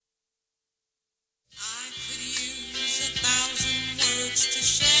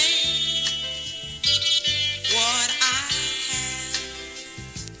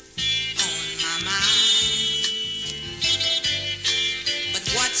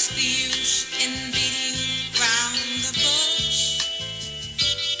What's the use in beating round the bush?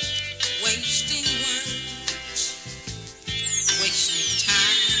 Wasting words, wasting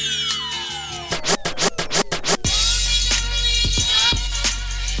time.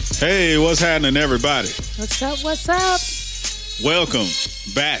 Hey, what's happening, everybody? What's up? What's up? Welcome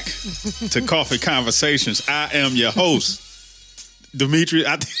back to Coffee Conversations. I am your host, Dimitri.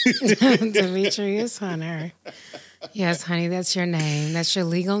 Demetrius Hunter. Yes, honey, that's your name. That's your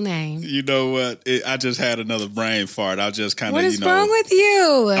legal name. You know what? I just had another brain fart. I just kind of, What is wrong with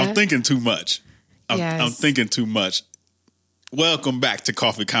you? I'm thinking too much. Yes. I'm thinking too much. Welcome back to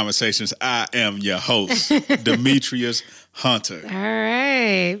Coffee Conversations. I am your host, Demetrius Hunter. All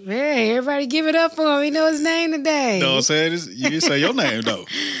right. Hey, everybody give it up for him. We know his name today. You know what I'm saying? You didn't say your name, though.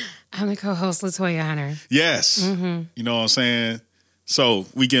 I'm the co-host, Latoya Hunter. Yes. Mm-hmm. You know what I'm saying? So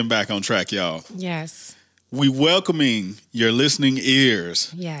we getting back on track, y'all. Yes. We welcoming your listening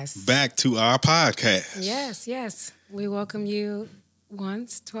ears Yes. back to our podcast. Yes, yes. We welcome you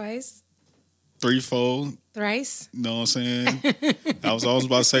once, twice, Threefold. thrice. You know what I'm saying? I was always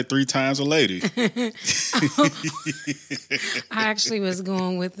about to say 3 times a lady. I actually was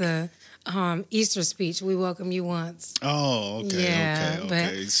going with the Easter speech. We welcome you once. Oh, okay, Yeah,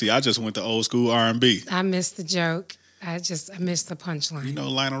 okay. See, I just went to old school R&B. I missed the joke. I missed the punchline. You know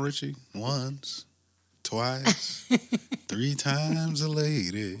Lionel Richie? Once, twice, 3 times a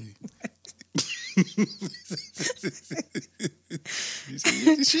lady.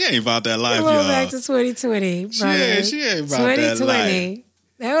 She ain't about that life, We're y'all. back to 2020, brother. She ain't about that life.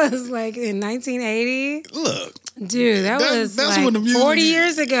 That was like in 1980. Look. Dude, that's like when the music, 40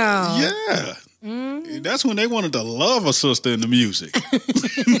 years ago. Yeah. Mm-hmm. That's when they wanted to love a sister in the music.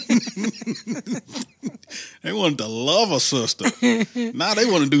 They wanted to love a sister. Now they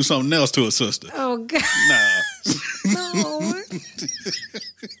want to do something else to a sister. Oh, God. No.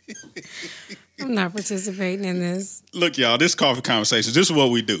 I'm not participating in this. Look, y'all, this Coffee Conversations, this is what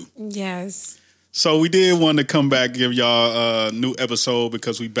we do. Yes. So we did want to come back, give y'all a new episode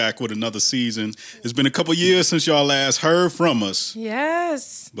because we back with another season. It's been a couple years since y'all last heard from us.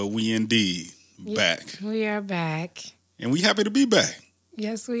 Yes. But we indeed back. We are back. And we happy to be back.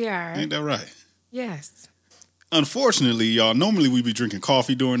 Yes, we are. Ain't that right? Yes. Unfortunately, y'all, normally we be drinking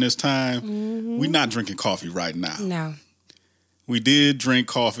coffee during this time. Mm-hmm. We're not drinking coffee right now. No. We did drink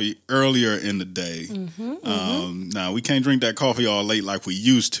coffee earlier in the day. Mm-hmm, Now, we can't drink that coffee all late like we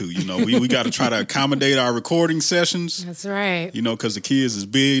used to. You know, we got to try to accommodate our recording sessions. That's right. You know, because the kids is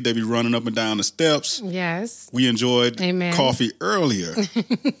big. They be running up and down the steps. Yes. We enjoyed Amen. Coffee earlier.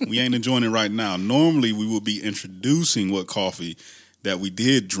 We ain't enjoying it right now. Normally, we would be introducing what coffee that we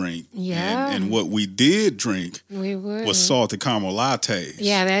did drink. Yeah. And what we did drink was salted caramel lattes.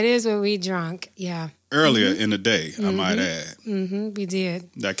 Yeah, that is what we drunk. Yeah. Earlier in the day, I might add. Mm-hmm. We did.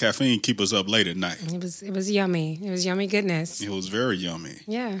 That caffeine keep us up late at night. It was yummy. It was yummy goodness. It was very yummy.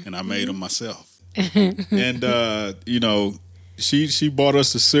 Yeah. And I made them myself. And, you know, she bought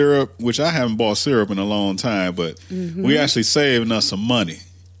us the syrup, which I haven't bought syrup in a long time, but we actually saving us some money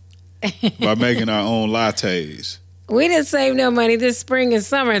by making our own lattes. We didn't save no money this spring and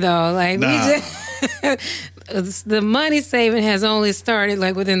summer, though. Like, we just... the money saving has only started,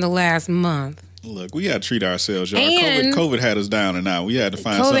 like, within the last month. Look, we got to treat ourselves, y'all. And COVID had us down and out. We had to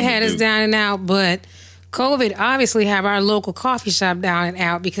find something to do. COVID had us down and out, but COVID obviously have our local coffee shop down and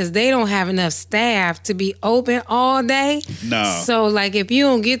out because they don't have enough staff to be open all day. No. So, like, if you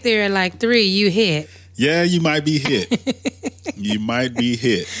don't get there at, like, 3, you hit. Yeah, you might be hit. You might be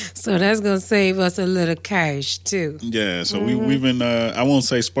hit. So that's going to save us a little cash, too. Yeah, so we've been, I won't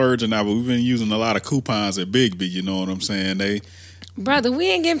say splurging now, but we've been using a lot of coupons at Bigby, you know what I'm saying? Brother, we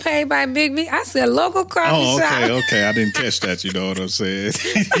ain't getting paid by Big B. I said local coffee shop. Okay. I didn't catch that, you know what I'm saying?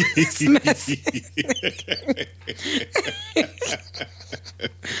 It's messy.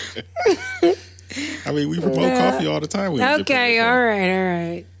 I mean, we promote coffee all the time. Okay, all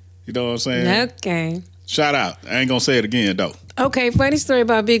right. You know what I'm saying? Okay. Shout out. I ain't going to say it again, though. Okay, funny story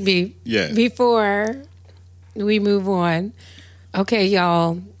about Big B. Yeah. Before we move on. Okay,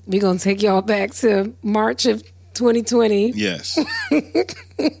 y'all, we're going to take y'all back to March of 2020. Yes.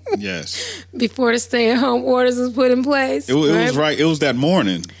 Yes. Before the stay-at-home orders was put in place. It was right. It was that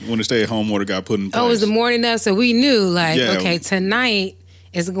morning when the stay-at-home order got put in place. Oh, it was the morning of, so we knew, like, Yeah. okay, tonight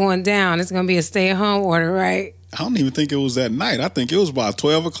is going down. It's going to be a stay-at-home order, right? I don't even think it was that night. I think it was about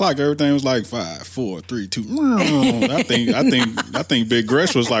 12 o'clock. Everything was like 5, 4, 3, 2. I think Big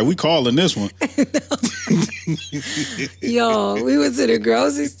Gresh was like, we calling this one. Yo, we went to the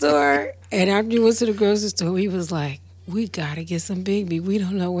grocery store, and after we went to the grocery store, we was like, we got to get some Big B. We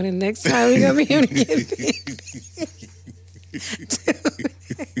don't know when the next time we're going to be able to get Big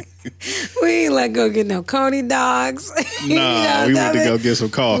B. We ain't like go get no Coney dogs. Nah, we went to go get some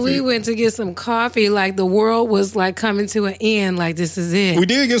coffee. We went to get some coffee. Like the world was like coming to an end. Like this is it. We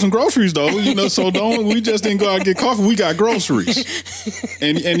did get some groceries though, so we just didn't go out and get coffee. We got groceries.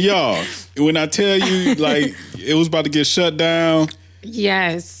 And y'all, when I tell you, like, it was about to get shut down.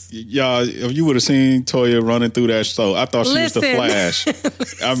 Yes. Y'all, if you would have seen Toya running through that store, I thought she was the Flash.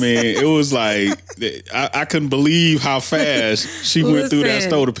 I mean, it was like, I couldn't believe how fast she went through that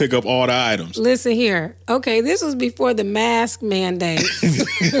store to pick up all the items. Listen here. Okay, this was before the mask mandate.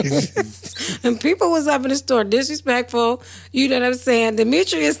 And people was up in the store disrespectful. You know what I'm saying?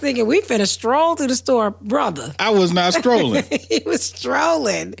 Demetrius thinking we finna stroll through the store, brother. I was not strolling. He was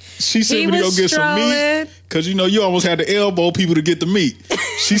strolling. She sent me to go get some meat. Because, you almost had to elbow people to get the meat.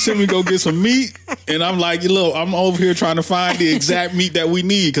 She sent me to go get some meat. And I'm like, look, I'm over here trying to find the exact meat that we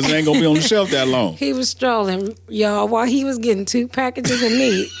need because it ain't going to be on the shelf that long. He was strolling, y'all, while he was getting 2 packages of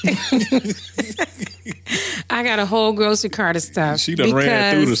meat. I got a whole grocery cart of stuff. She done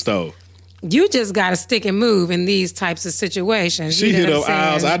ran through the store. You just got to stick and move in these types of situations. She hit up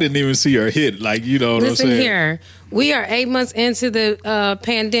aisles. I didn't even see her hit. Like, you know what I'm saying? Listen here. We are 8 months into the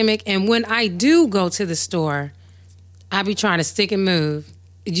pandemic, and when I do go to the store, I be trying to stick and move.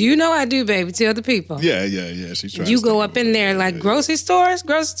 You know I do, baby. Tell the people. Yeah. She's trying. You go up in there like grocery stores,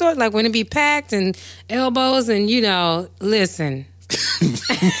 like when it be packed and elbows, and listen.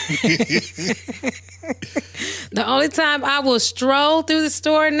 The only time I will stroll through the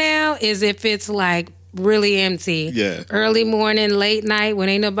store now is if it's like really empty. Yeah. Early morning, late night when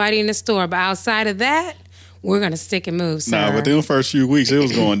ain't nobody in the store. But outside of that, we're going to stick and move, sir. Nah, but in the first few weeks, it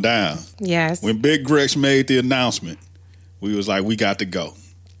was going down. Yes. When Big Grex made the announcement, we was like, we got to go.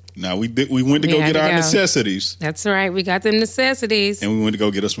 Now, we went to go get our necessities. That's right. We got them necessities. And we went to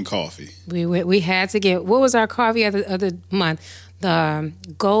go get us some coffee. We had to get, what was our coffee of the month? The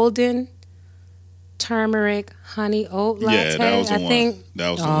golden turmeric honey oat latte. Yeah, that was the one. Think. That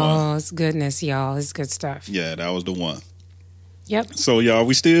was the one. Oh, it's goodness, y'all. It's good stuff. Yeah, that was the one. Yep. So, y'all,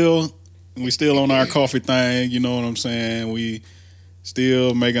 we still on our coffee thing. You know what I'm saying? We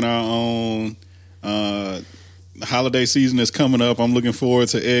still making our own. Holiday season is coming up. I'm looking forward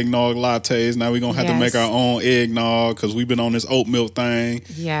to eggnog lattes. Now we're going to have to make our own eggnog because we've been on this oat milk thing.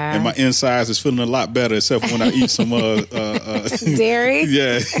 Yeah. And my insides is feeling a lot better except for when I eat some dairy.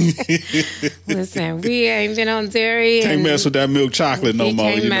 Yeah. Listen, we ain't been on dairy. Can't mess with that milk chocolate no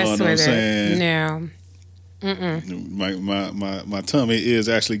more. You know what I'm saying? No. My tummy is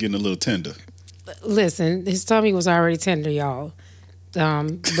actually getting a little tender. Listen, his tummy was already tender, y'all.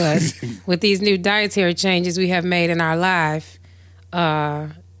 But with these new dietary changes we have made in our life,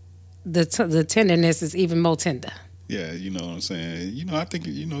 the tenderness is even more tender. Yeah, you know what I'm saying. I think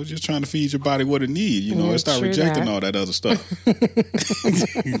just trying to feed your body what it needs. And start rejecting all that other stuff.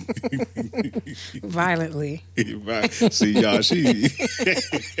 Violently. Right. See, y'all, she.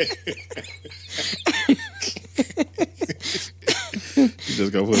 You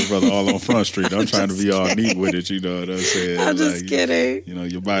just gonna put his brother all on Front Street. I'm trying to be all neat with it, you know what I'm saying? I'm just kidding.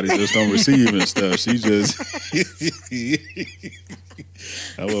 Your body just don't receive and stuff. She just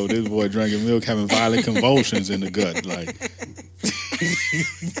oh, this boy drinking milk having violent convulsions in the gut. Like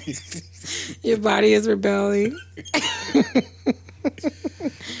your body is rebelling.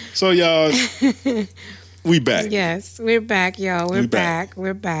 So y'all, we back. Yes, we're back, y'all. We're back.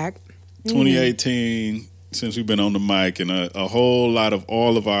 We're back. 2018. Since we've been on the mic, and a whole lot of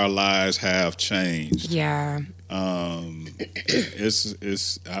all of our lives have changed. Yeah.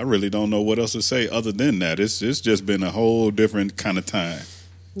 It's I really don't know what else to say other than that. It's just been a whole different kind of time.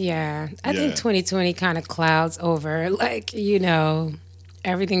 Yeah. I think 2020 kind of clouds over,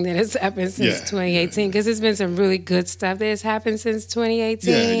 everything that has happened since 2018, because there's been some really good stuff that has happened since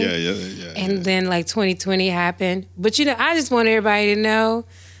 2018. Yeah. And then 2020 happened. But I just want everybody to know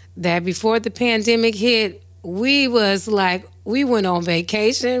that before the pandemic hit, we went on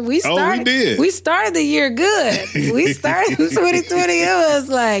vacation. We did. We started the year good. We started 2020. It was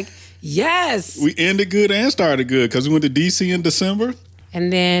like, yes. We ended good and started good because we went to DC in December.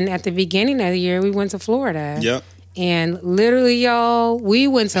 And then at the beginning of the year, we went to Florida. Yep. And literally, y'all, we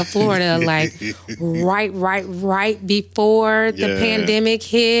went to Florida right before the pandemic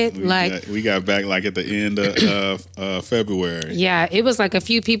hit. We got back at the end of February. Yeah, it was like a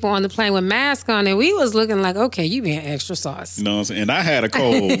few people on the plane with masks on, and we was looking like, okay, you being extra sauce. You know what I'm saying? And I had a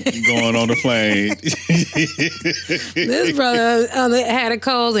cold going on the plane. This brother had a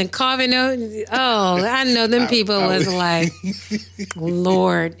cold and coughing. Oh, I know them people was like,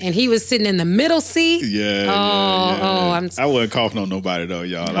 Lord. And he was sitting in the middle seat. Yeah. Oh. I wasn't coughing on nobody though,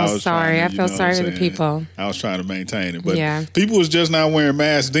 y'all. I was sorry. I felt sorry for the people. I was trying to maintain it, but people was just not wearing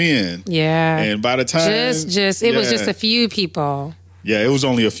masks then. Yeah, and by the time it was just a few people. Yeah, it was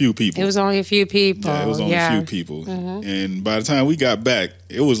only a few people. Yeah, it was only a few people. Mm-hmm. And by the time we got back,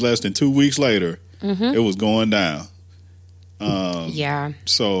 it was less than 2 weeks later. Mm-hmm. It was going down.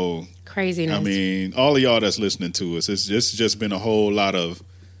 So craziness. I mean, all of y'all that's listening to us, it's just been a whole lot of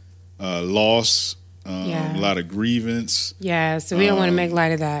loss, a lot of grievance. Yeah, so we don't want to make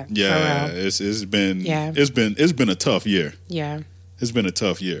light of that. Yeah, it's been a tough year. Yeah, it's been a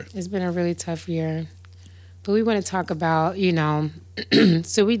tough year. It's been a really tough year. But we want to talk about,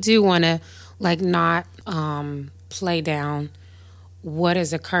 so we do want to not play down what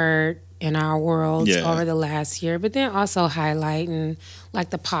has occurred in our world over the last year, but then also highlighting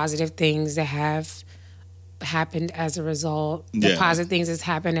the positive things that have happened as a result, the positive things that's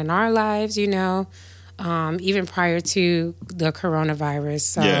happened in our lives, even prior to the coronavirus.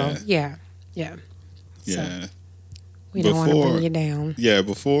 So yeah. So we don't want to bring you down. Yeah,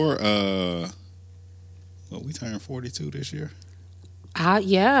 before we turned 42 this year.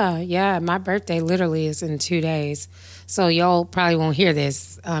 Yeah. My birthday literally is in 2 days. So y'all probably won't hear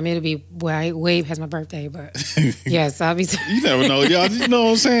this. It'll be way past my birthday, but yes, I'll be. You never know, y'all. You know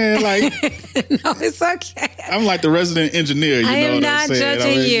what I'm saying? No, it's okay. I'm like the resident engineer. You know what I'm saying?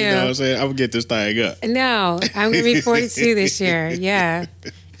 Judging you. You know what I'm saying? I'm gonna get this thing up. No, I'm gonna be 42 this year. Yeah,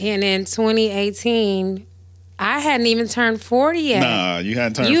 and in 2018. I hadn't even turned 40 yet. Nah, you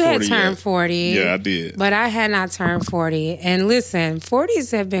hadn't turned 40 yet. You had turned 40. Yeah, I did. But I had not turned 40. And listen,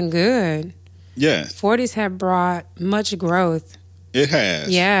 40s have been good. Yeah. 40s have brought much growth. It has.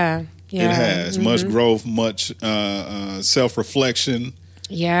 Yeah. It has. Mm-hmm. Much growth, much self-reflection.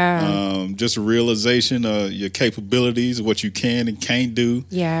 Yeah. Just a realization of your capabilities, what you can and can't do.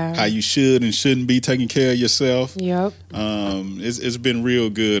 Yeah. How you should and shouldn't be taking care of yourself. Yep. It's been real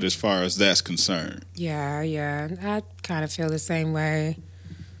good as far as that's concerned. Yeah. I kind of feel the same way.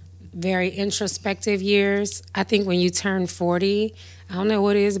 Very introspective years. I think when you turn 40, I don't know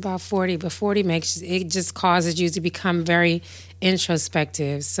what it is about 40, but 40 just causes you to become very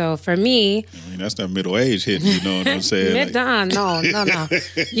introspective. So for me, I mean, that's that middle age hit. You know what I'm saying? No.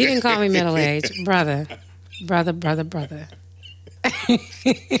 You didn't call me middle age, brother.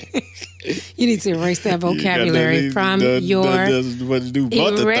 You need to erase that vocabulary from your. Erase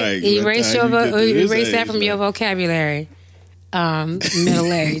that from your vocabulary.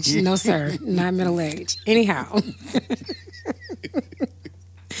 Middle age, no sir, not middle age. Anyhow.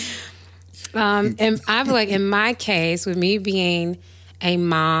 And I feel like in my case, with me being a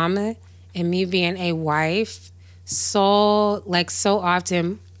mom and me being a wife, so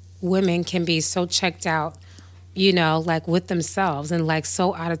often women can be so checked out, with themselves and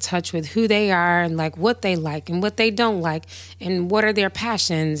so out of touch with who they are and what they like and what they don't like and what are their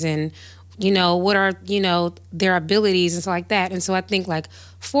passions and what are their abilities and stuff like that. And so I think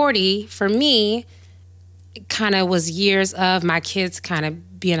 40 for me kind of was years of my kids kind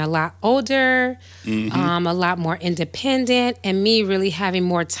of being a lot older, a lot more independent, and me really having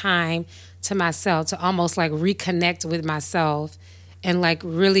more time to myself to almost reconnect with myself and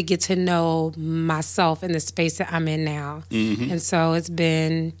really get to know myself in the space that I'm in now. Mm-hmm. And so it's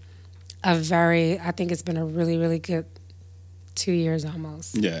been I think it's been a really, really good 2 years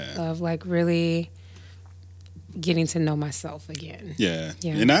almost. Yeah. Of really getting to know myself again. Yeah.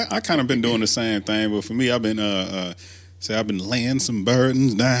 And I kind of been doing the same thing, but for me, I've been I've been laying some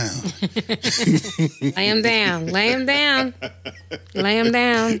burdens down. Lay them down.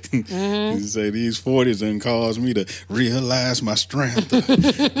 Mm-hmm. You say these 40s done caused me to realize my strength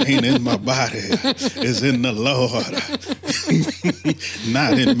ain't in my body. It's in the Lord.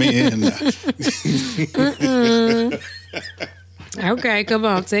 Not in men. Okay, come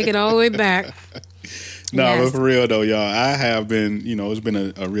on. Take it all the way back. No, but for real though, y'all, I have been, it's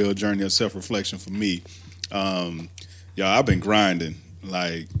been a real journey of self-reflection for me. Y'all, I've been grinding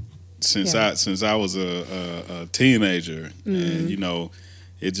since I was a teenager, and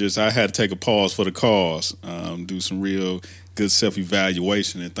I had to take a pause for the cause, do some real good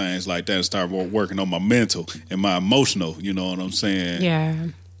self-evaluation and things like that, and start working on my mental and my emotional. You know what I'm saying? Yeah.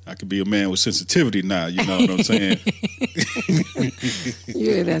 I could be a man with sensitivity now. You know what I'm saying?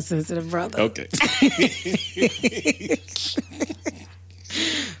 You ain't that sensitive, brother. Okay.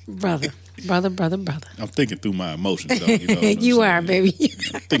 Brother. I'm thinking through my emotions, though. You are, baby.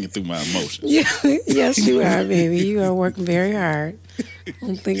 I'm thinking through my emotions. Yes, you are, baby. You are working very hard.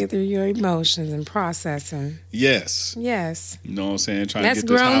 Thinking through your emotions and processing. Yes. Yes. You know what I'm saying? Trying That's to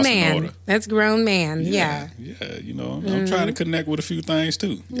get this house in order. That's grown man. Yeah. Yeah. You know, I'm trying to connect with a few things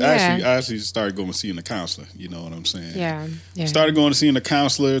too. Yeah. I actually started going to seeing a counselor. You know what I'm saying? Yeah. Started going to seeing a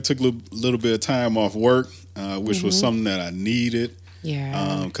counselor. Took a little bit of time off work, which was something that I needed.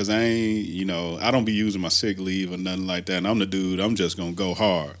 Yeah. Because I don't be using my sick leave or nothing like that. And I'm the dude. I'm just gonna go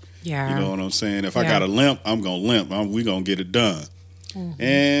hard. Yeah. You know what I'm saying? If I got a limp, I'm gonna limp. We gonna get it done.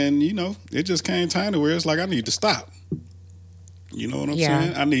 And it just came time to where it's like I need to stop. You know what I'm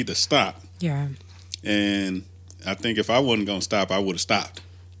saying? I need to stop. Yeah. And I think if I wasn't gonna stop, I would have stopped.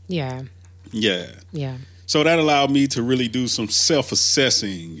 Yeah. Yeah. Yeah. So that allowed me to really do some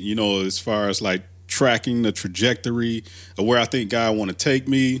self-assessing. As far as like tracking the trajectory of where I think God want to take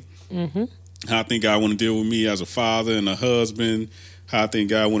me. How I think God want to deal with me as a father and a husband. How I think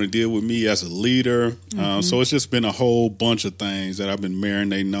God want to deal with me as a leader. So it's just been a whole bunch of things that I've been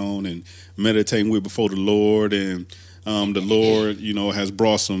marinating on and meditating with before the Lord. And the Lord, has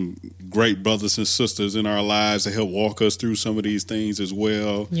brought some great brothers and sisters in our lives to help walk us through some of these things as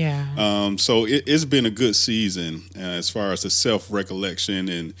well. Yeah. So it's been a good season as far as the self-recollection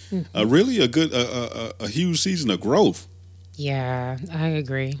and really a huge season of growth. Yeah, I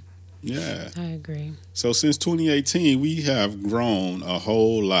agree. Yeah. I agree. So since 2018, we have grown a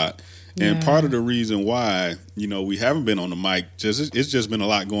whole lot. And part of the reason why, we haven't been on the mic, it's just been a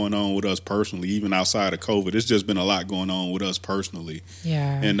lot going on with us personally, even outside of COVID. It's just been a lot going on with us personally.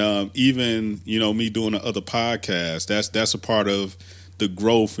 Yeah. And even, me doing the other podcast, that's a part of the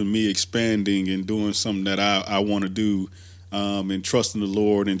growth and me expanding and doing something that I want to do, and trusting the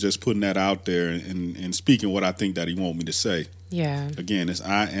Lord and just putting that out there and speaking what I think that He want me to say. Yeah. Again, it's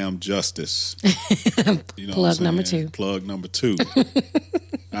I Am Justice. Plug number 2. Plug number 2.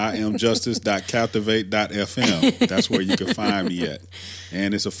 IamJustice.captivate.fm. That's where you can find me at.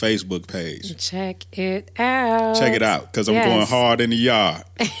 And it's a Facebook page. Check it out. Check it out, because I'm going hard in the yard.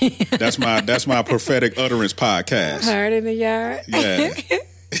 That's my prophetic utterance podcast. Hard in the yard? Yeah.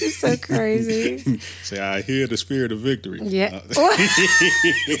 It's so crazy. Say, I hear the spirit of victory. Yeah.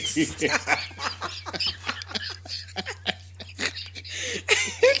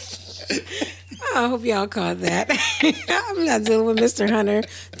 I hope y'all caught that. I'm not dealing with Mr. Hunter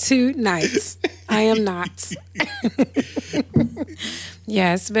tonight. I am not.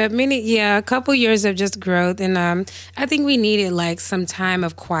 Yes, but a couple years of just growth. And I think we needed like some time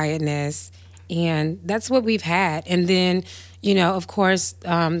of quietness. And that's what we've had. And then, of course,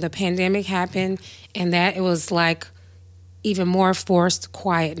 the pandemic happened, and that it was like even more forced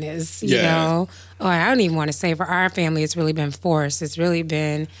quietness, you know? Or I don't even want to say for our family, it's really been forced. It's really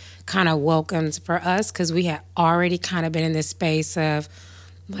been kind of welcomed for us because we had already kind of been in this space of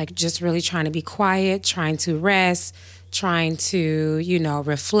like just really trying to be quiet, trying to rest, trying to,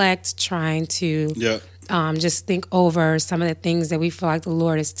 reflect, trying to just think over some of the things that we feel like the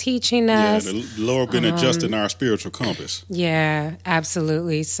Lord is teaching us. Yeah, the Lord been adjusting our spiritual compass. Yeah,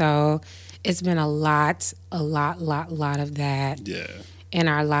 absolutely. So it's been a lot of that in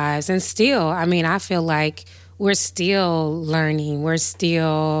our lives. And still, I feel like we're still learning. We're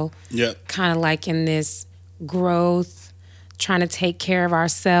still kind of like in this growth, trying to take care of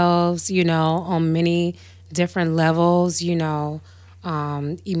ourselves, on many different levels,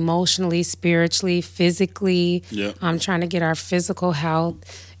 emotionally, spiritually, physically. I'm trying to get our physical health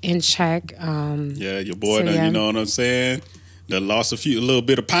in check. Your boy, you know what I'm saying? That lost a little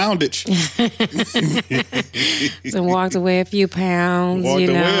bit of poundage. So walked away a few pounds.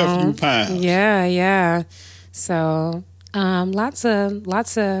 Yeah. So lots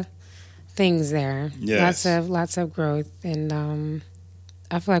of things there. Yes. Lots of growth, and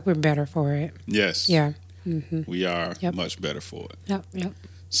I feel like we're better for it. Yes. Yeah. We are much better for it. Yep.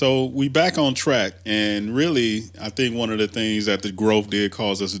 So we back on track, and really, I think one of the things that the growth did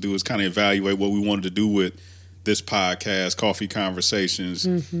cause us to do is kind of evaluate what we wanted to do with this podcast, Coffee Conversations,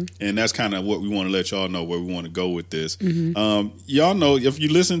 and that's kind of what we want to let y'all know where we want to go with this. Y'all know, if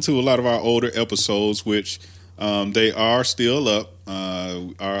you listen to a lot of our older episodes, which they are still up,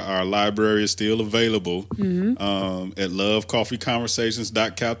 our library is still available at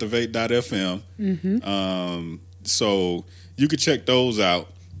lovecoffeeconversations.captivate.fm. So you can check those out.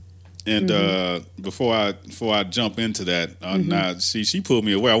 And before I jump into that, now she pulled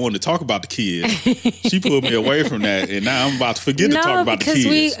me away. I wanted to talk about the kids. She pulled me away from that, and now I'm about to forget to talk about the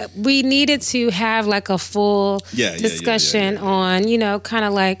kids. Because we needed to have like a full discussion on, kind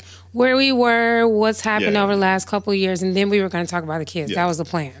of like where we were, what's happened over the last couple of years, and then we were going to talk about the kids. That was the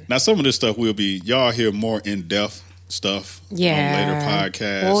plan. Now, some of this stuff y'all hear more in depth stuff on later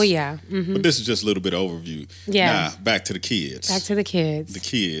podcasts. Oh, yeah. Mm-hmm. But this is just a little bit of overview. Yeah. Now, back to the kids. Back to the kids. The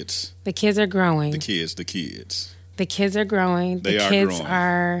kids. The kids are growing. The kids. The kids are growing. They the are kids growing.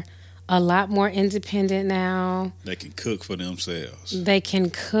 are a lot more independent now. They can cook for themselves.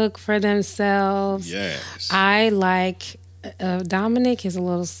 Yes. I like, Dominic is a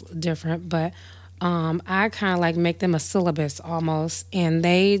little different, but I kind of like make them a syllabus almost, and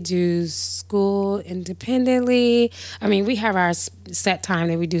they do school independently. I mean, we have our set time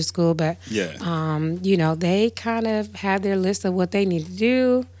that we do school, but they kind of have their list of what they need to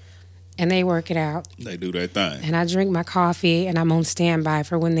do, and they work it out. They do their thing. And I drink my coffee, and I'm on standby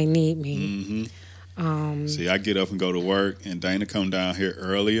for when they need me. Mm-hmm. See, I get up and go to work, and Dana come down here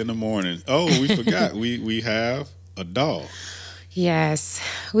early in the morning. Oh, we forgot. we have a dog. Yes,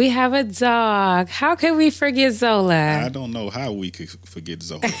 we have a dog. How could we forget Zola? I don't know how we could forget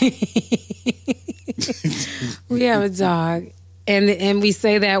Zola. We have a dog. And we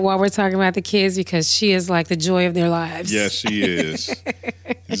say that while we're talking about the kids because she is like the joy of their lives. Yes, she is.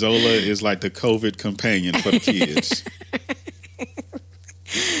 Zola is like the COVID companion for the kids.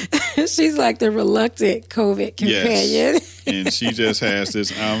 She's like the reluctant COVID companion. Yes. And she just has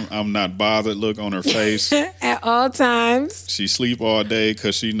this I'm not bothered look on her face. At all times. She sleep all day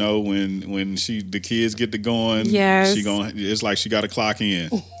because she know when the kids get to going, yes. It's like she got to clock in.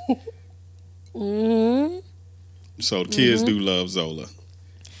 Mm-hmm. So the kids do love Zola.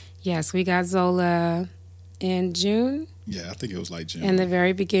 Yes, we got Zola in June. Yeah, I think it was like June. In the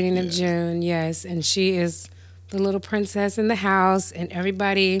very beginning of June, yes. And she is the little princess in the house, and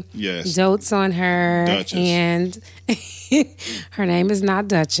everybody dotes on her. Duchess. And her name is not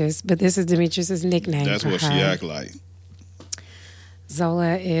Duchess, but this is Demetrius's nickname. That's what her. she act like.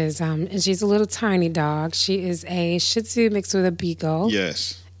 Zola is, and she's a little tiny dog. She is a Shih Tzu mixed with a Beagle.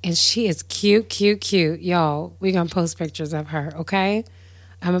 Yes. And she is cute, cute, cute. Y'all, we're going to post pictures of her, okay?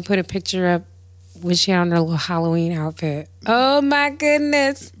 I'm going to put a picture up when she on her little Halloween outfit. Oh, my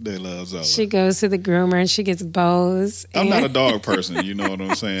goodness. They love Zola. She goes to the groomer and she gets bows. I'm not a dog person, you know what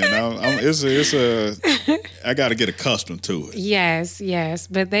I'm saying? I got to get accustomed to it. Yes.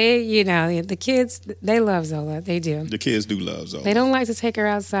 But they, the kids, they love Zola. They do. The kids do love Zola. They don't like to take her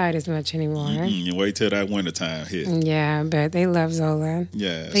outside as much anymore. You wait till that wintertime hit. Yeah, but they love Zola.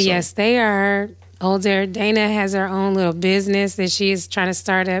 Yeah. But yes, they are older. Dana has her own little business that she's trying to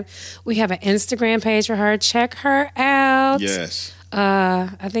start up. We have an Instagram page for her. Check her out. Yes.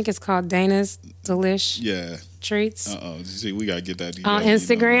 I think it's called Dana's Delish Treats. See, we got to get that on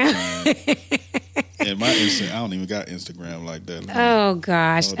Instagram. And my Instagram, I don't even got Instagram like that. Oh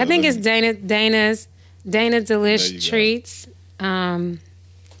gosh. I think it's Dana Delish Treats.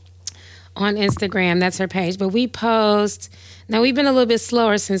 On Instagram, that's her page. But we post. Now, we've been a little bit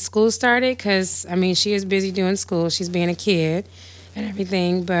slower since school started because, she is busy doing school. She's being a kid and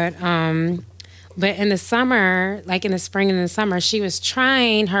everything. But in the summer, like in the spring and the summer, she was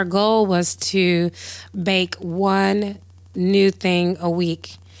trying. Her goal was to bake one new thing a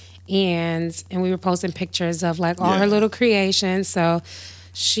week. And we were posting pictures of, like, all her little creations. So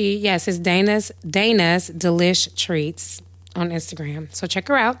it's Dana's Delish Treats on Instagram. So check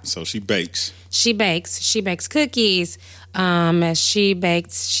her out. So she bakes. She bakes cookies. She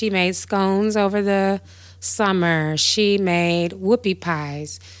made scones over the summer. She made whoopie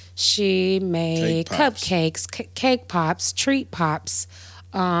pies. She made cupcakes, cake pops, treat pops,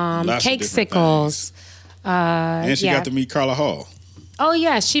 cake sickles. And she got to meet Carla Hall. Oh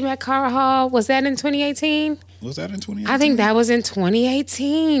yeah, she met Carla Hall. Was that in 2018? Was that in 2018? I think that was in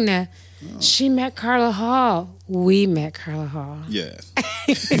 2018. Oh. She met Carla Hall. We met Carla Hall. Yes.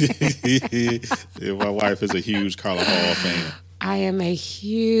 My wife is a huge Carla Hall fan. I am a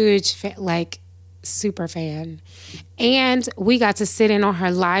huge fan, like super fan. And we got to sit in on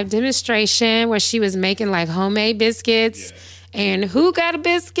her live demonstration where she was making like homemade biscuits. Yeah. And who got a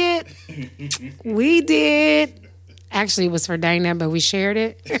biscuit? We did. Actually, it was for Dana, but we shared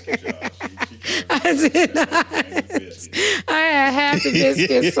it. I did not. I had half the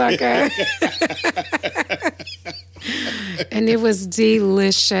biscuit, sucker. And it was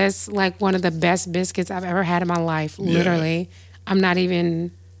delicious. Like one of the best biscuits I've ever had in my life, literally. I don't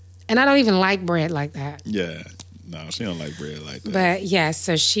even like bread like that. Yeah. No, she don't like bread like that. But yeah,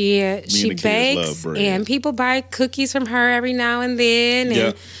 so she bakes and people buy cookies from her every now and then.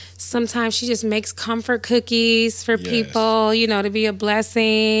 And sometimes she just makes comfort cookies for people, to be a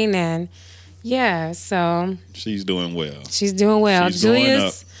blessing. And so she's doing well. She's doing well.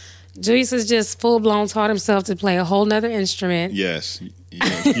 Julius has just full-blown taught himself to play a whole nother instrument. Yes.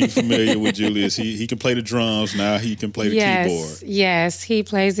 You're familiar with Julius. He can play the drums. Now he can play the keyboard. Yes, he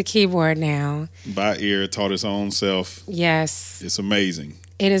plays the keyboard now. By ear, taught his own self. Yes. It's amazing.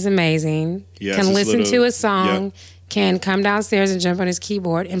 It is amazing. Can listen to a song, can come downstairs and jump on his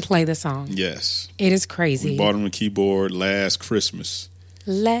keyboard and play the song. Yes. It is crazy. We bought him a keyboard last Christmas.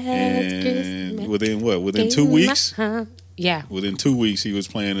 Christmas. Within what? Within 2 weeks? Yeah. Within 2 weeks, he was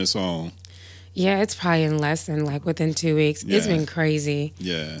playing this song. Yeah, it's probably in less than like within 2 weeks. Yeah. It's been crazy.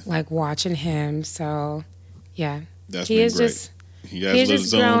 Yeah. Like watching him. So, yeah. That's been great. He has little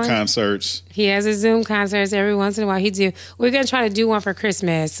Zoom concerts. He has his Zoom concerts every once in a while. We're going to try to do one for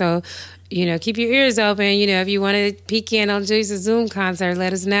Christmas. So, keep your ears open. If you want to peek in on Juice's Zoom concert,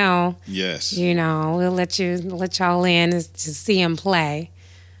 let us know. Yes. We'll let y'all in to see him play.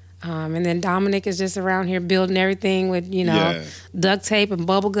 And then Dominic is just around here building everything with, duct tape and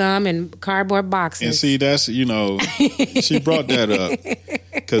bubble gum and cardboard boxes. And see, that's, she brought that up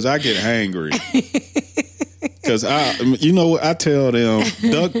because I get hangry. Because I tell them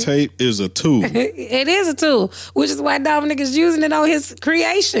duct tape is a tool. It is a tool, which is why Dominic is using it on his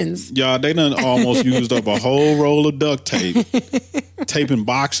creations. Y'all, they done almost used up a whole roll of duct tape, taping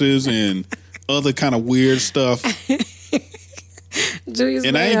boxes and other kind of weird stuff. Julius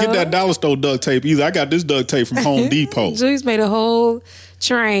and I ain't get that dollar store duct tape either. I got this duct tape from Home Depot. Julius made a whole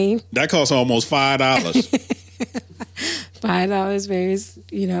train. That cost almost $5. $5, very,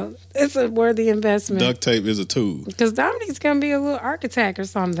 it's a worthy investment. Duct tape is a tool. Because Dominic's going to be a little architect or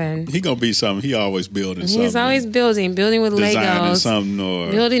something. He going to be something. He always building something. He's always building with Legos. Something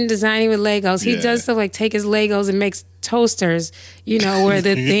or designing with Legos. He does stuff like take his Legos and makes toasters, where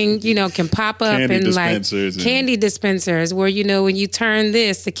the thing, can pop up candy dispensers where, when you turn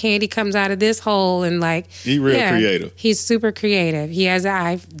this, the candy comes out of this hole and He real creative. He's super creative. He has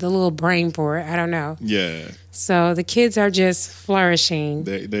the little brain for it. I don't know. Yeah. So the kids are just flourishing.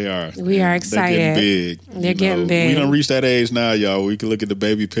 They are. We are excited. They're getting big. They're getting big. We done reached that age now, y'all. We can look at the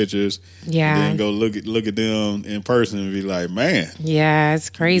baby pictures. Yeah. And then go look at them in person and be like, man. Yeah, it's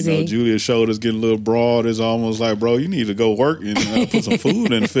crazy. Julia's shoulders getting a little broad. It's almost like, bro, you need to go work and put some food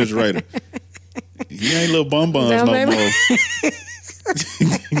in the refrigerator. He ain't little bum buns no more.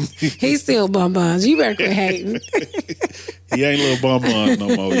 He's still bum buns. You better quit hating. He ain't little bum buns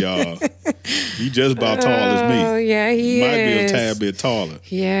no more, y'all. He just about tall as me. Oh, yeah, he Might is. be a tad bit taller.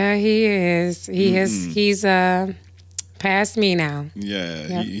 Yeah, he is. He's past me now. Yeah,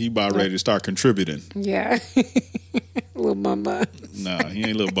 yep. He about ready to start contributing. Yeah. Little bum buns. Nah, he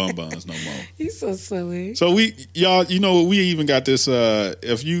ain't little bum buns no more. He's so silly. So we even got this,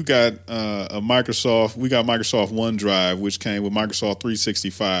 if you got a Microsoft, we got Microsoft OneDrive, which came with Microsoft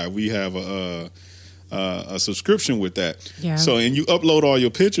 365. We have a subscription with that. Yeah. So, and you upload all your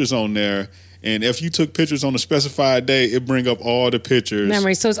pictures on there. And if you took pictures on a specified day, it bring up all the pictures.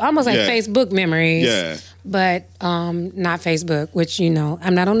 Memories. So it's almost like Facebook memories. Yeah. But not Facebook, which,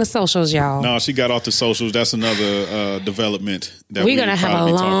 I'm not on the socials, y'all. No, she got off the socials. That's another development that we're going to have a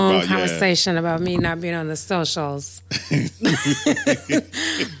long about. conversation about me not being on the socials.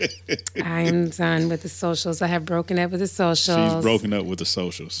 I am done with the socials. I have broken up with the socials. She's broken up with the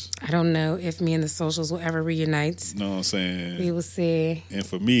socials. I don't know if me and the socials will ever reunite. Know what I'm saying? We will see. And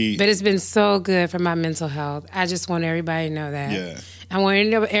for me... But it's been so good for my mental health. I just want everybody to know that. Yeah. I want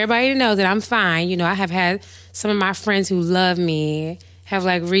everybody to know that I'm fine. I have had some of my friends who love me have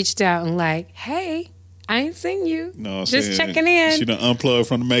reached out and hey, I ain't seen you. No, just checking in. She done unplugged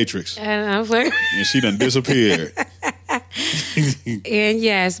from the Matrix. And I was like... and she done disappeared. And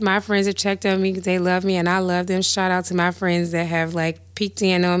yes, my friends have checked on me because they love me and I love them. Shout out to my friends that have peeked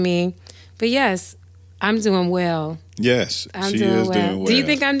in on me. But yes, I'm doing well. Yes, she is doing well. Do you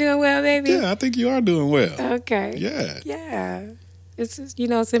think I'm doing well, baby? Yeah, I think you are doing well. Okay. Yeah. Yeah. It's just,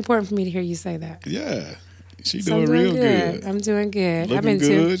 it's important for me to hear you say that. Yeah. She's doing real good. I'm doing good. Looking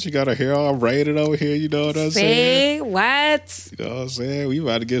good. She got her hair all braided over here, you know what I'm saying? Say what? You know what I'm saying? We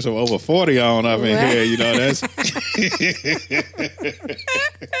about to get some over 40 on up in here, that's...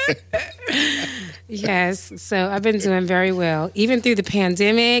 Yes. So I've been doing very well. Even through the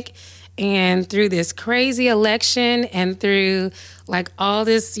pandemic and through this crazy election and through all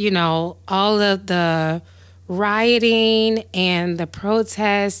this, all of the rioting and the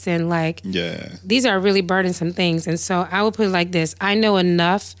protests and these are really burdensome things. And so I would put it like this. I know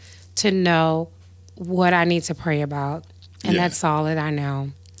enough to know what I need to pray about. And that's all that I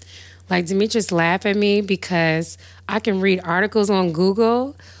know. Demetrius laugh at me because I can read articles on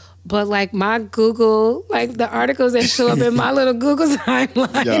Google, But like my Google, like the articles that show up in my little Google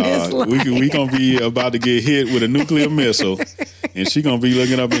timeline is like... we gonna be about to get hit with a nuclear missile, and she gonna be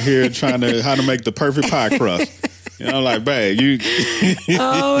looking up in here trying to how to make the perfect pie crust. You know, like, babe, you...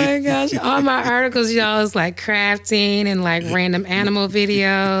 Oh, my gosh. All my articles, y'all, is like crafting and like random animal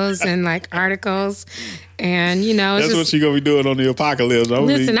videos and like articles. And, you know... That's what she going to be doing on the apocalypse. I'm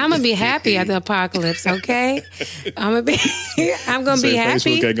going to be happy at the apocalypse, okay? I'm going to be happy.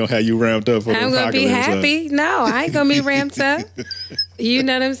 Facebook ain't going to have you ramped up for the apocalypse. I'm going to be happy. No, I ain't going to be ramped up. You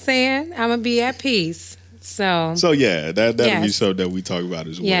know what I'm saying? I'm going to be at peace. So yeah, that'll be something that we talk about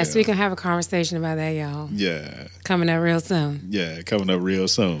as well. Yes, we can have a conversation about that, y'all. Yeah. Coming up real soon. Yeah, coming up real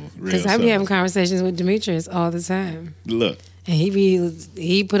soon. Because I be having conversations with Demetrius all the time. Look. And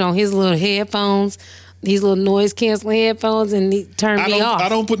he put on his little headphones, these little noise canceling headphones, and he turned me off. I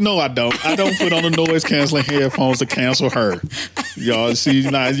don't put on the noise canceling headphones to cancel her. Y'all, she's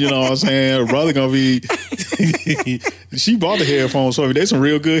not, you know what I'm saying? Her brother gonna be. She bought the headphones for me. They some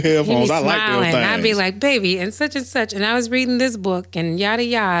real good headphones. I like them things. I'd be like, baby, and such and such. And I was reading this book and yada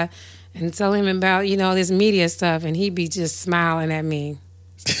yada, and tell him about this media stuff, and he'd be just smiling at me.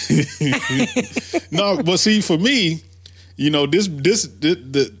 No, but see, for me,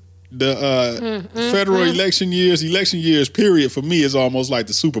 the federal election years period for me is almost like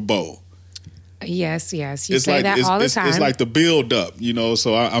the Super Bowl. Yes, you say that all the time. It's like the build up,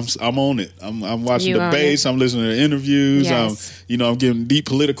 so I'm on it. I'm watching debates, I'm listening to interviews, yes. I'm giving deep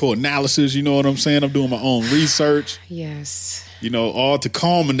political analysis, you know what I'm saying? I'm doing my own research. Yes. All to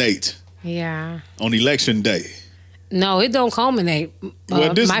culminate. Yeah. On election day. No, it don't culminate.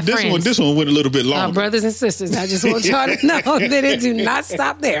 Well, this one went a little bit longer. Brothers and sisters, I just want y'all to know that it do not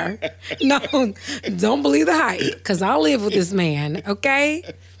stop there. No, don't believe the hype, because I'll live with this man, okay?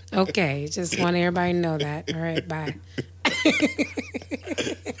 Okay, just want everybody to know that. All right, bye.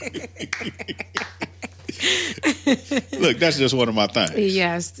 Look, that's just one of my things.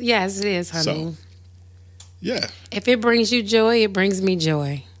 Yes, it is, honey. So, yeah. If it brings you joy, it brings me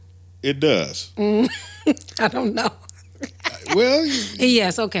joy. It does. I don't know. Well,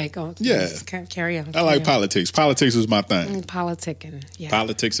 yes, okay, go. Yeah. Carry on. I like politics. Politics is my thing. Politicking, yeah.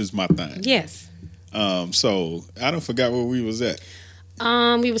 Politics is my thing. Yes. So, I don't forgot where we was at.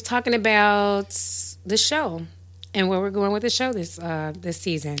 We was talking about the show and where we're going with the show this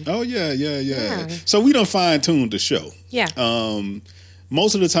season. Oh, yeah. So, we done fine-tuned the show. Yeah.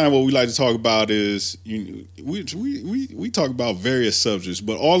 Most of the time, what we like to talk about is we talk about various subjects,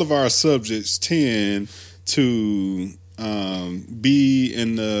 but all of our subjects tend to be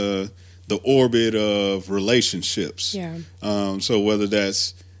in the orbit of relationships. Yeah. So whether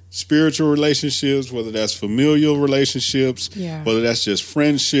that's spiritual relationships, whether that's familial relationships, whether that's just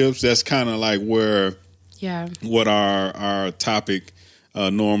friendships, that's kind of like where what our topic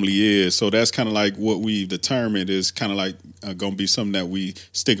normally is. So that's kind of like what we've determined is kind of like going to be something that we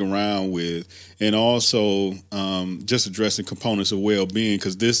stick around with, and also just addressing components of well-being,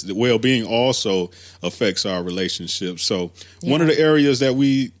 because the well-being also affects our relationships. So one of the areas that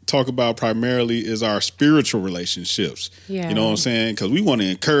we talk about primarily is our spiritual relationships. Yeah. You know what I'm saying? Because we want to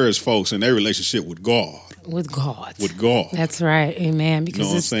encourage folks in their relationship with God. With God. That's right. Amen. Because you know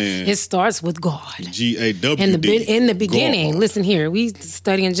what I'm saying? It starts with God. GAWD. In the beginning. God. Listen here. We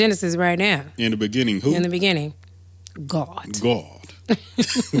studying Genesis right now. In the beginning, who? In the beginning. God.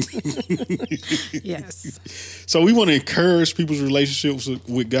 Yes. So we want to encourage people's relationships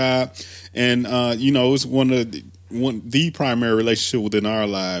with God, and it's one of the primary relationship within our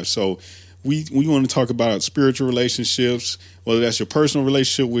lives. So we want to talk about spiritual relationships, whether that's your personal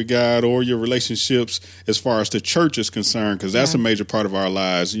relationship with God or your relationships as far as the church is concerned, because that's a major part of our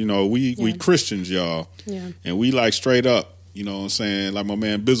lives. We Christians, y'all, and we like straight up. You know what I'm saying? Like my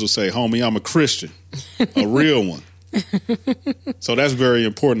man Bizzle say, homie, I'm a Christian, a real one. So that's very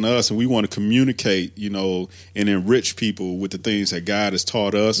important to us, and we want to communicate, and enrich people with the things that God has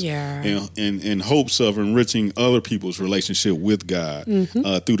taught us, and in hopes of enriching other people's relationship with God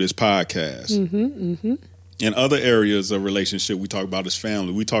through this podcast. In other areas of relationship, we talk about is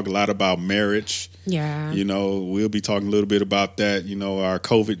family. We talk a lot about marriage. Yeah, we'll be talking a little bit about that. Our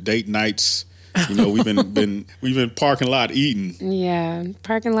COVID date nights. We've been parking lot eating. Yeah,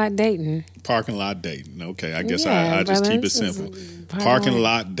 parking lot dating. Okay, I guess I just keep it simple. Parking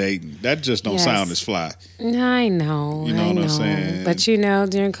lot dating. That just don't sound as fly. I know. You know what I'm saying? But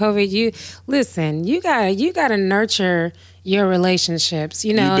during COVID, you gotta nurture your relationships.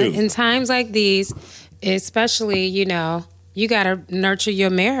 In times like these, especially, you gotta nurture your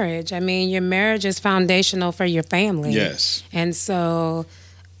marriage. I mean, your marriage is foundational for your family. Yes. And so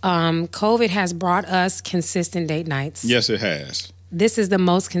COVID has brought us consistent date nights. Yes, it has. this is the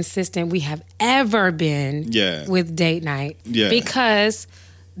most consistent we have ever been with date night. Yeah. Because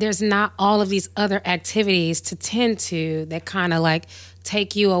there's not all of these other activities to tend to that kind of like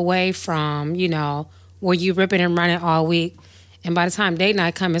take you away from, you know, where you ripping and running all week. And by the time date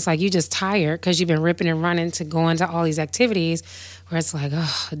night comes, it's like you just tired because you've been ripping and running to go into all these activities where it's like,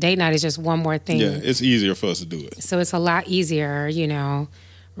 oh, date night is just one more thing. Yeah, it's easier for us to do it. So it's a lot easier, you know,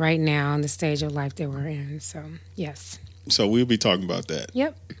 right now in the stage of life that we're in. So, yes. So we'll be talking about that.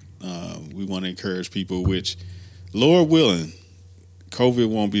 Yep. We want to encourage people, which, Lord willing, COVID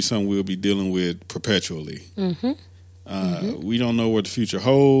won't be something we'll be dealing with perpetually. We don't know what the future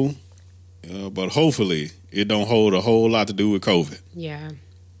holds, but hopefully it don't hold a whole lot to do with COVID. Yeah.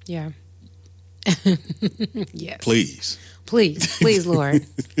 Yes. Please, Lord,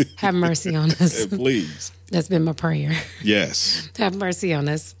 have mercy on us. Please. That's been my prayer. Yes. Have mercy on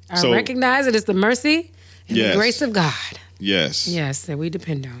us. I recognize it is the mercy and the grace of God. Yes. Yes, that we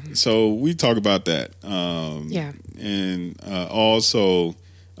depend on. So we talk about that. And also,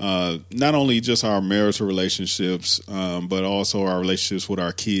 not only just our marital relationships, but also our relationships with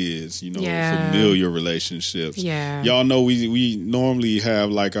our kids, you know, familiar relationships. Yeah. Y'all know we normally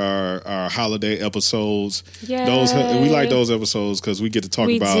have like our holiday episodes. Yeah. We like those episodes because we get to talk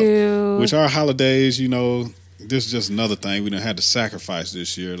about which our holidays, you know, this is just another thing we done had to sacrifice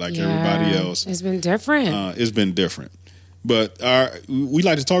this year like everybody else. It's been different. It's been different. But we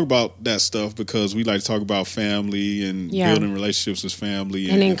like to talk about that stuff because we like to talk about family and building relationships with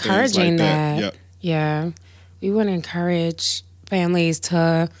family and encouraging like that. Yeah. We want to encourage families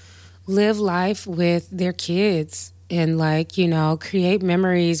to live life with their kids and, like, you know, create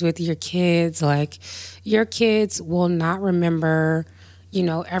memories with your kids. Like, your kids will not remember, you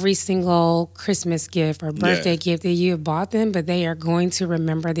know, every single Christmas gift or birthday gift that you have bought them, but they are going to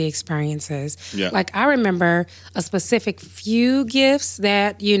remember the experiences. Yeah. Like, I remember a specific few gifts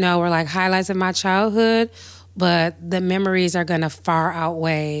that, you know, were like highlights of my childhood, but the memories are going to far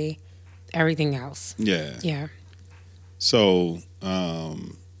outweigh everything else. Yeah. Yeah. So,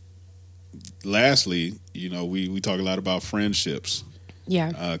 lastly, you know, we talk a lot about friendships.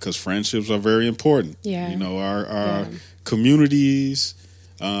 Yeah. Because friendships are very important. Yeah. You know, our communities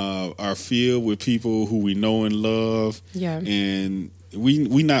are filled with people who we know and love. Yeah. And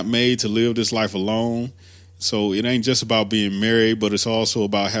we not made to live this life alone. So it ain't just about being married, but it's also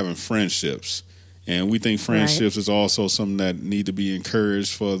about having friendships. And we think friendships is also something that need to be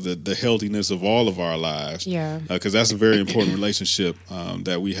encouraged for the healthiness of all of our lives. Yeah. Because that's a very important relationship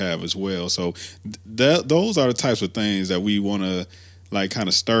that we have as well. So those are the types of things that we want to like kind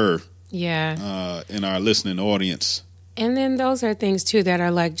of stir in our listening audience. And then those are things, too, that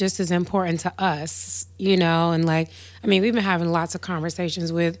are, like, just as important to us, you know, and, like, I mean, we've been having lots of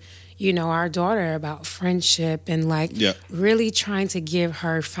conversations with, you know, our daughter about friendship and, like, really trying to give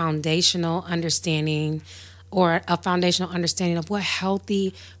her foundational understanding or a foundational understanding of what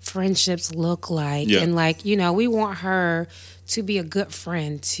healthy friendships look like. Yeah. And, like, you know, we want her to be a good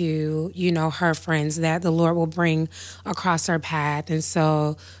friend to, you know, her friends that the Lord will bring across her path. And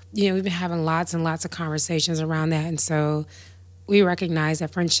so, you know, we've been having lots and lots of conversations around that. And so we recognize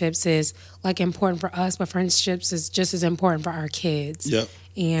that friendships is, like, important for us, but friendships is just as important for our kids. Yep.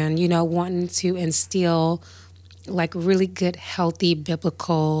 And, you know, wanting to instill, like, really good, healthy,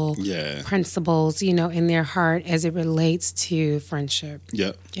 biblical principles, you know, in their heart as it relates to friendship.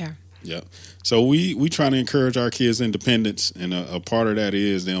 Yep. Yeah. Yeah. So we try to encourage our kids' independence, and a part of that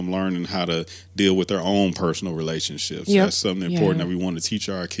is them learning how to deal with their own personal relationships. Yep. That's something important that we want to teach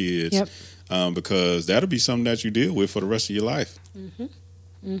our kids, because that'll be something that you deal with for the rest of your life. Mm-hmm.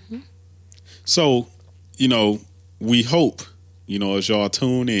 Mm-hmm. So, you know, we hope, you know, as y'all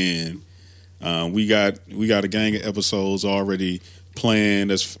tune in, we got a gang of episodes already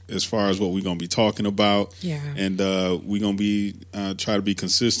planned as far as what we're going to be talking about. Yeah. And we're going to be try to be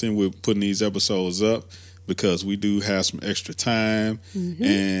consistent with putting these episodes up because we do have some extra time. Mm-hmm.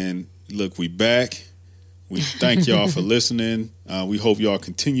 And look, we back. We thank y'all for listening. We hope y'all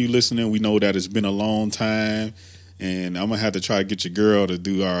continue listening. We know that it's been a long time. And I'm going to have to try to get your girl to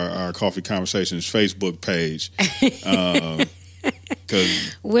do our Coffee Conversations Facebook page.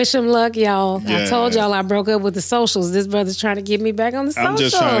 Wish him luck, y'all. Yeah. I told y'all I broke up with the socials. This brother's trying to get me back on the socials. I'm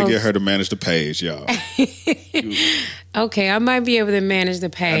just trying to get her to manage the page, y'all. Okay, I might be able to manage the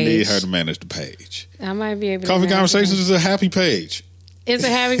page. I need her to manage the page. I might be able to Coffee Conversations is a happy page. It's a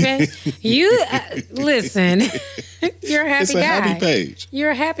happy page? You, listen, you're a happy guy. It's a happy page.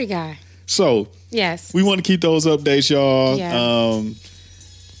 You're a happy guy. So, yes, we want to keep those updates, y'all. Yeah.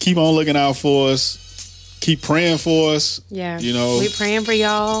 Keep on looking out for us. Keep praying for us. Yeah. You know. We're praying for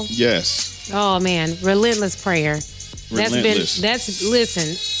y'all. Yes. Oh, man. Relentless prayer.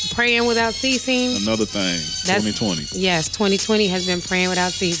 Listen, praying without ceasing. Another thing. 2020. Yes, 2020 has been praying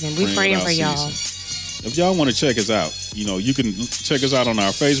without ceasing. We're praying for y'all. If y'all want to check us out, you can check us out on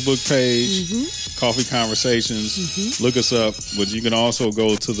our Facebook page, Coffee Conversations. Look us up, but you can also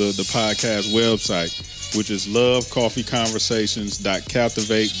go to the podcast website, which is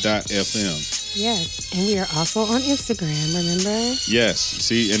lovecoffeeconversations.captivate.fm. Yes, and we are also on Instagram, remember? Yes,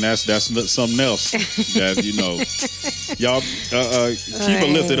 see, and that's something else that, y'all keep her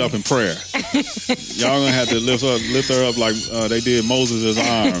lifted up in prayer. Y'all gonna have to lift her up like they did Moses'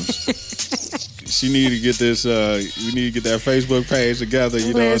 arms. She need to get this. We need to get that Facebook page together.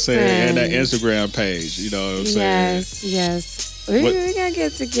 You know what I'm saying, and that Instagram page. You know what I'm saying. Yes. We gotta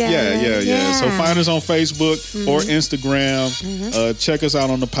get together. Yeah. So find us on Facebook or Instagram. Check us out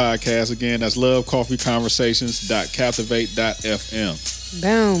on the podcast. Again, that's lovecoffeeconversations.captivate.fm.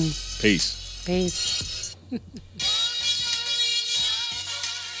 Boom. Peace.